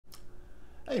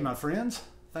Hey, my friends.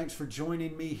 Thanks for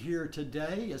joining me here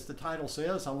today. As the title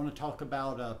says, I want to talk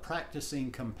about practicing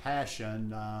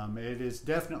compassion. It is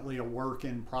definitely a work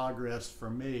in progress for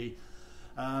me.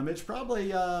 It's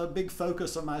probably a big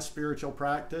focus of my spiritual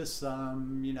practice.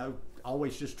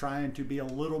 Always just trying to be a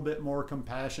little bit more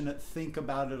compassionate, think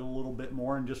about it a little bit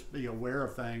more, and just be aware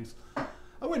of things.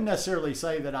 I wouldn't necessarily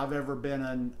say that I've ever been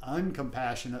an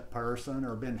uncompassionate person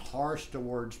or been harsh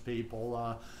towards people.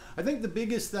 I think the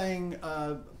biggest thing,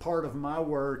 part of my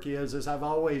work is I've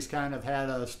always kind of had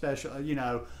a special,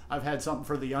 I've had something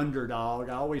for the underdog.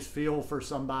 I always feel for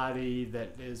somebody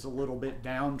that is a little bit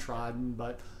downtrodden,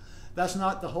 but that's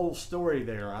not the whole story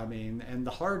there. And the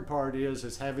hard part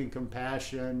is having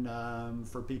compassion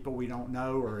for people we don't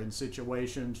know or in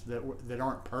situations that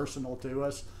aren't personal to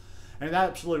us. And the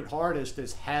absolute hardest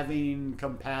is having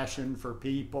compassion for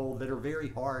people that are very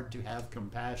hard to have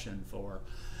compassion for.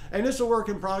 And it's a work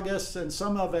in progress, and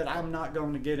some of it I'm not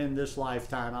going to get in this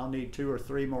lifetime. I'll need 2 or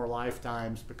 3 more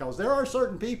lifetimes, because there are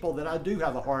certain people that I do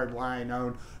have a hard line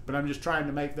on, but I'm just trying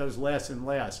to make those less and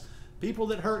less. People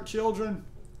that hurt children,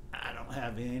 I don't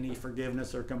have any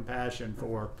forgiveness or compassion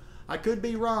for. I could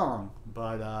be wrong,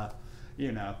 but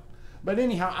But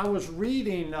anyhow, I was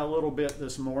reading a little bit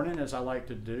this morning, as I like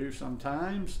to do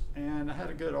sometimes, and I had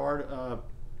a good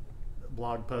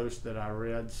blog post that I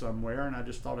read somewhere, and I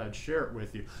just thought I'd share it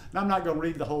with you. Now, I'm not going to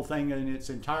read the whole thing in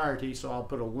its entirety, so I'll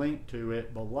put a link to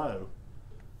it below.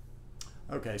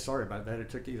 Okay, sorry about that. It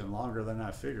took even longer than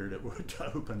I figured it would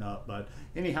to open up. But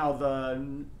anyhow,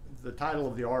 the title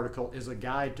of the article is A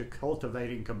Guide to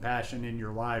Cultivating Compassion in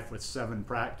Your Life with 7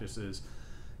 Practices.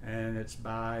 And it's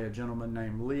by a gentleman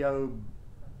named Leo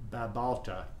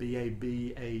Babauta,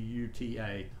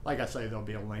 B-A-B-A-U-T-A. Like I say, there'll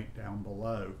be a link down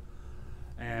below.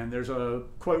 And there's a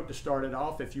quote to start it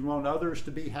off: if you want others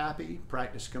to be happy,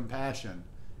 practice compassion.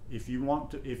 If you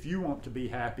want to be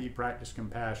happy, practice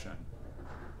compassion.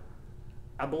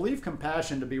 I believe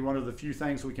compassion to be one of the few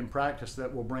things we can practice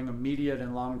that will bring immediate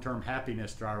and long-term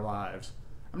happiness to our lives.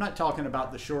 I'm not talking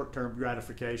about the short-term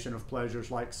gratification of pleasures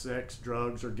like sex,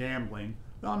 drugs, or gambling.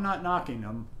 No, I'm not knocking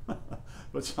them,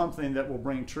 but something that will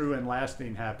bring true and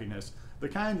lasting happiness, the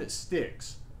kind that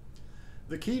sticks.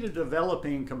 The key to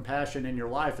developing compassion in your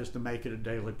life is to make it a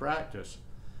daily practice.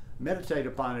 Meditate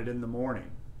upon it in the morning.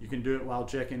 You can do it while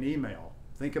checking email.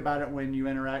 Think about it when you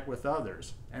interact with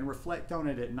others, and reflect on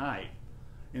it at night.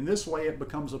 In this way, it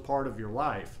becomes a part of your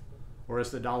life. Or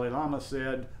as the Dalai Lama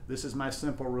said, "This is my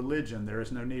simple religion. There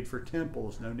is no need for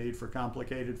temples, no need for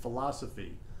complicated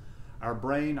philosophy. Our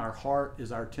brain, our heart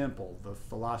is our temple. The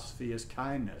philosophy is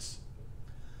kindness."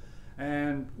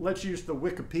 And let's use the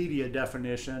Wikipedia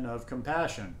definition of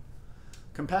compassion.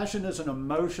 Compassion is an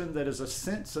emotion that is a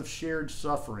sense of shared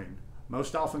suffering,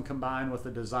 most often combined with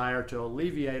a desire to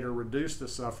alleviate or reduce the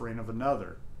suffering of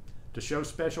another, to show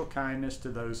special kindness to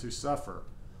those who suffer.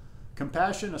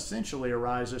 Compassion essentially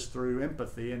arises through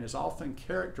empathy and is often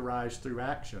characterized through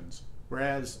actions,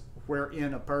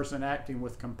 wherein a person acting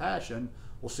with compassion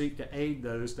will seek to aid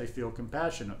those they feel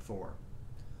compassionate for.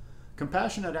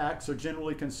 Compassionate acts are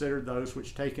generally considered those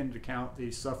which take into account the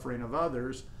suffering of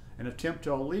others and attempt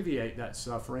to alleviate that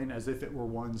suffering as if it were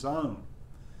one's own.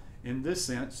 In this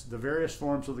sense, the various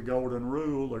forms of the Golden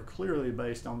Rule are clearly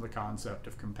based on the concept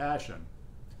of compassion.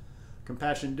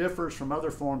 Compassion differs from other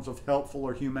forms of helpful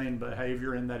or humane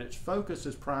behavior in that its focus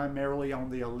is primarily on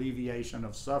the alleviation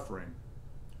of suffering.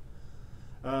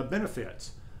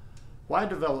 Benefits. Why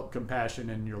develop compassion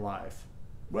in your life?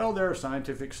 Well, there are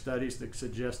scientific studies that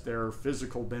suggest there are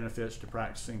physical benefits to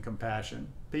practicing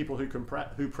compassion. People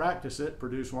who practice it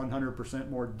produce 100%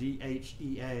 more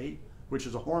DHEA, which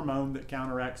is a hormone that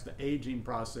counteracts the aging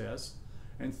process,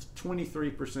 and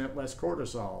 23% less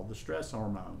cortisol, the stress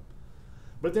hormone.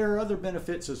 But there are other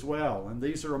benefits as well, and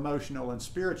these are emotional and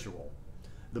spiritual.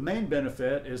 The main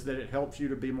benefit is that it helps you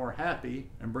to be more happy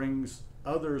and brings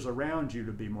others around you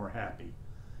to be more happy.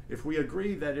 If we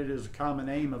agree that it is a common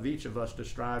aim of each of us to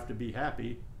strive to be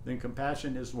happy, then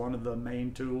compassion is one of the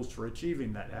main tools for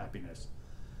achieving that happiness.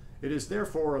 It is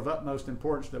therefore of utmost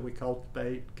importance that we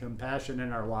cultivate compassion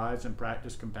in our lives and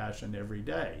practice compassion every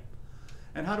day.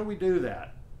 And how do we do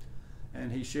that?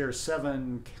 And he shares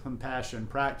 7 compassion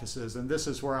practices, and this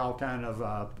is where I'll kind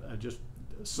of just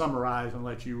summarize and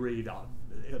let you read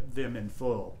them in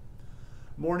full.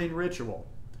 Morning ritual.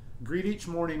 Greet each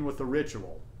morning with a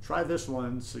ritual. Try this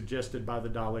one, suggested by the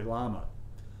Dalai Lama.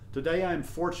 Today I am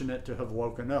fortunate to have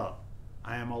woken up.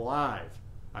 I am alive.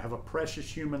 I have a precious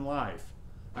human life.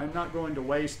 I am not going to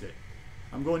waste it.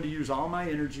 I'm going to use all my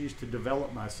energies to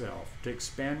develop myself, to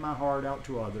expand my heart out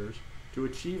to others, to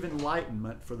achieve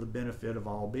enlightenment for the benefit of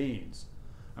all beings.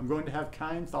 I'm going to have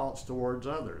kind thoughts towards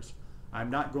others. I'm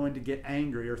not going to get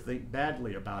angry or think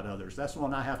badly about others. That's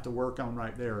one I have to work on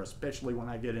right there, especially when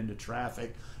I get into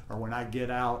traffic or when I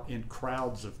get out in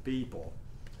crowds of people.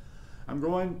 I'm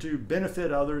going to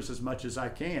benefit others as much as I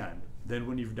can. Then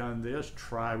when you've done this,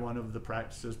 try one of the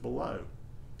practices below.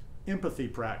 Empathy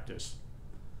practice.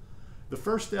 The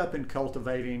first step in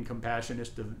cultivating compassion is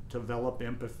to develop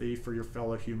empathy for your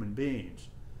fellow human beings.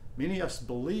 Many of us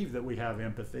believe that we have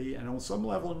empathy, and on some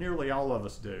level, nearly all of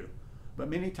us do. But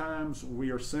many times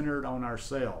we are centered on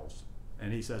ourselves.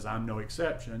 And he says, I'm no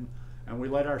exception, and we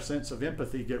let our sense of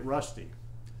empathy get rusty.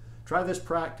 Try this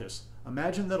practice.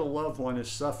 Imagine that a loved one is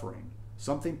suffering.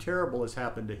 Something terrible has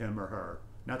happened to him or her.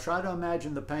 Now try to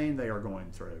imagine the pain they are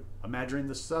going through, imagining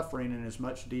the suffering in as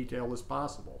much detail as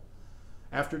possible.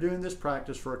 After doing this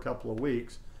practice for a couple of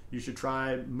weeks, you should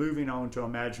try moving on to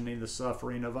imagining the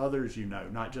suffering of others you know,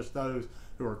 not just those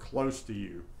who are close to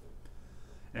you.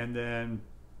 And then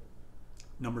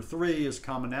number 3 is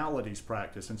commonalities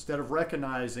practice. Instead of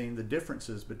recognizing the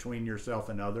differences between yourself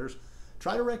and others,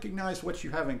 try to recognize what you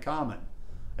have in common.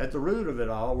 At the root of it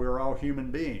all, we're all human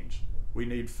beings. We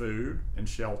need food and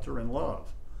shelter and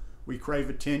love. We crave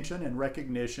attention and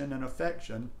recognition and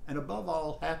affection, and above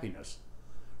all, happiness.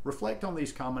 Reflect on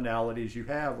these commonalities you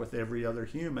have with every other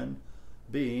human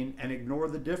being and ignore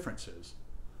the differences.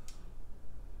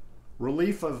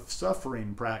 Relief of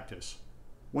suffering practice.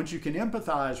 Once you can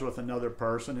empathize with another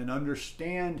person and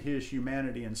understand his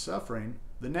humanity and suffering,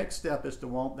 the next step is to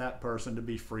want that person to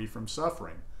be free from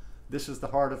suffering. This is the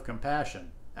heart of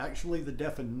compassion, actually the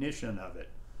definition of it.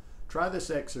 Try this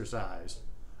exercise.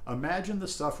 Imagine the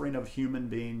suffering of a human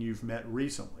being you've met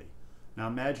recently. Now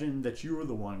imagine that you were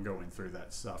the one going through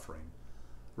that suffering.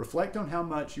 Reflect on how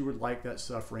much you would like that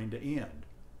suffering to end.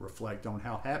 Reflect on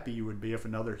how happy you would be if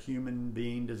another human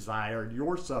being desired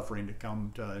your suffering to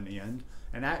come to an end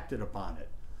and acted upon it.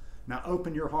 Now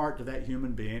open your heart to that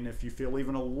human being. If you feel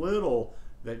even a little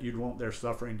that you'd want their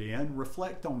suffering to end,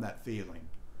 reflect on that feeling.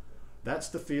 That's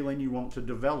the feeling you want to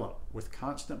develop. With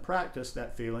constant practice,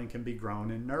 that feeling can be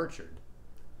grown and nurtured.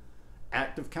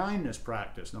 Act of kindness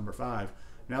practice, number 5.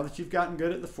 Now that you've gotten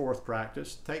good at the 4th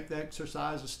practice, take the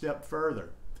exercise a step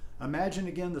further. Imagine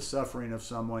again the suffering of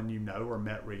someone you know or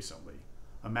met recently.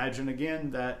 Imagine again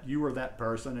that you were that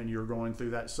person and you're going through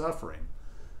that suffering.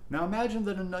 Now imagine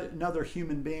that another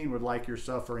human being would like your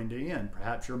suffering to end,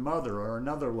 perhaps your mother or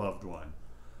another loved one.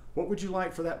 What would you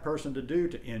like for that person to do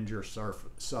to end your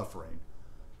suffering?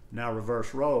 Now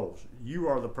reverse roles. You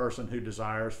are the person who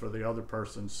desires for the other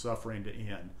person's suffering to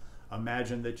end.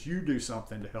 Imagine that you do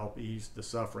something to help ease the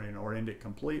suffering or end it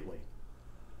completely.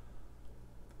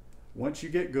 Once you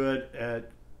get good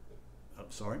at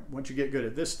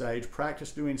this stage,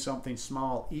 practice doing something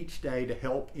small each day to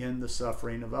help end the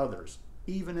suffering of others,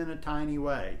 even in a tiny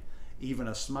way. Even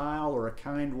a smile or a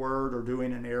kind word or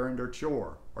doing an errand or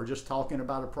chore, or just talking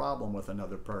about a problem with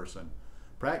another person.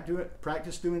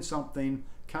 Practice doing something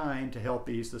kind to help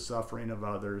ease the suffering of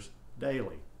others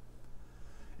daily.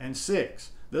 And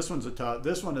 6, this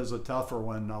one is a tougher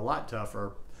one, a lot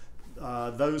tougher.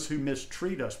 Those who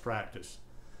mistreat us practice.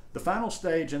 The final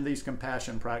stage in these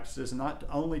compassion practices is not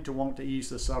only to want to ease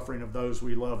the suffering of those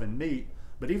we love and meet,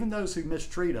 but even those who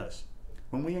mistreat us.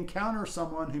 When we encounter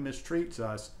someone who mistreats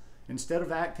us, instead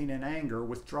of acting in anger,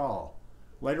 withdraw.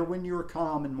 Later, when you are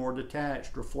calm and more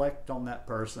detached, reflect on that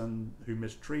person who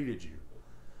mistreated you.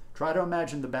 Try to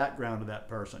imagine the background of that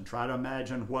person. Try to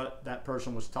imagine what that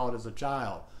person was taught as a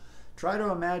child. Try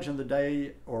to imagine the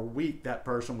day or week that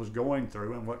person was going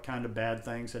through and what kind of bad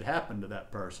things had happened to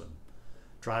that person.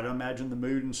 Try to imagine the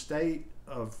mood and state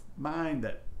of mind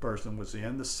that person was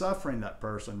in, the suffering that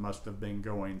person must have been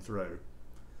going through.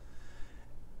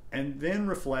 And then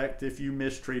reflect if you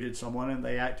mistreated someone and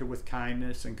they acted with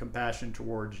kindness and compassion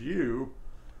towards you,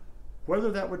 whether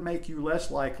that would make you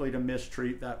less likely to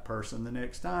mistreat that person the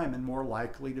next time and more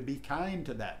likely to be kind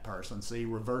to that person. See,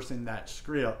 reversing that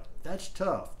script, that's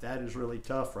tough. That is really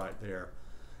tough right there.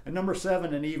 And number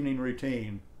 7, an evening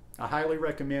routine. I highly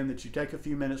recommend that you take a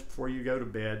few minutes before you go to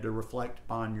bed to reflect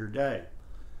upon your day.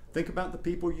 Think about the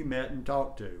people you met and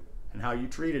talked to and how you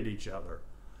treated each other.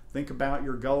 Think about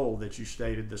your goal that you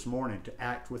stated this morning, to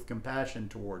act with compassion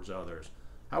towards others.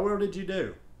 How well did you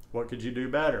do? What could you do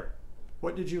better?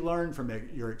 What did you learn from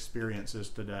your experiences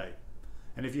today?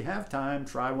 And if you have time,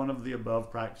 try one of the above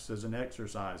practices and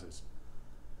exercises.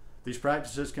 These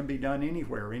practices can be done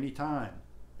anywhere, anytime.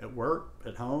 At work,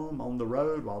 at home, on the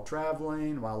road, while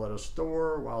traveling, while at a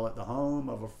store, while at the home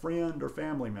of a friend or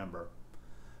family member.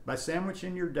 By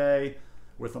sandwiching your day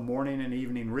With a morning and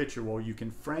evening ritual, you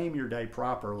can frame your day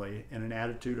properly in an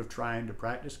attitude of trying to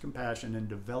practice compassion and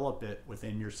develop it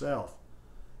within yourself.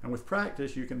 And with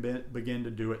practice, you can begin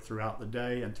to do it throughout the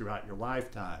day and throughout your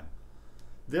lifetime.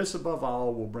 This above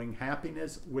all will bring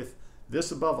happiness will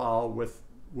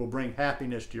bring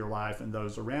happiness to your life and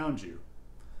those around you.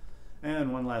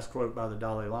 And one last quote by the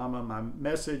Dalai Lama: my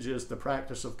message is the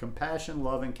practice of compassion,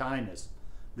 love, and kindness.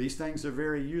 These things are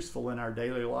very useful in our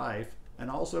daily life,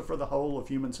 and also for the whole of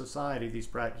human society. These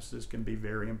practices can be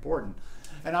very important.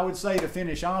 And I would say, to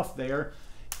finish off there,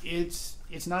 it's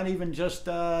not even just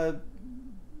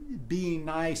being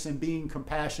nice and being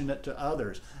compassionate to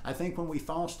others. I think when we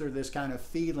foster this kind of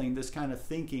feeling, this kind of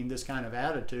thinking, this kind of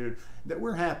attitude, that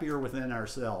we're happier within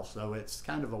ourselves. So it's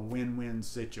kind of a win-win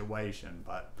situation.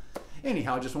 But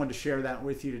anyhow, I just wanted to share that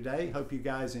with you today. Hope you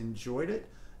guys enjoyed it.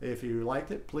 If you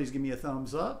liked it, please give me a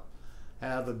thumbs up.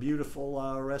 Have a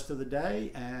beautiful rest of the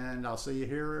day, and I'll see you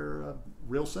here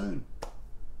real soon.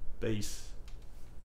 Peace.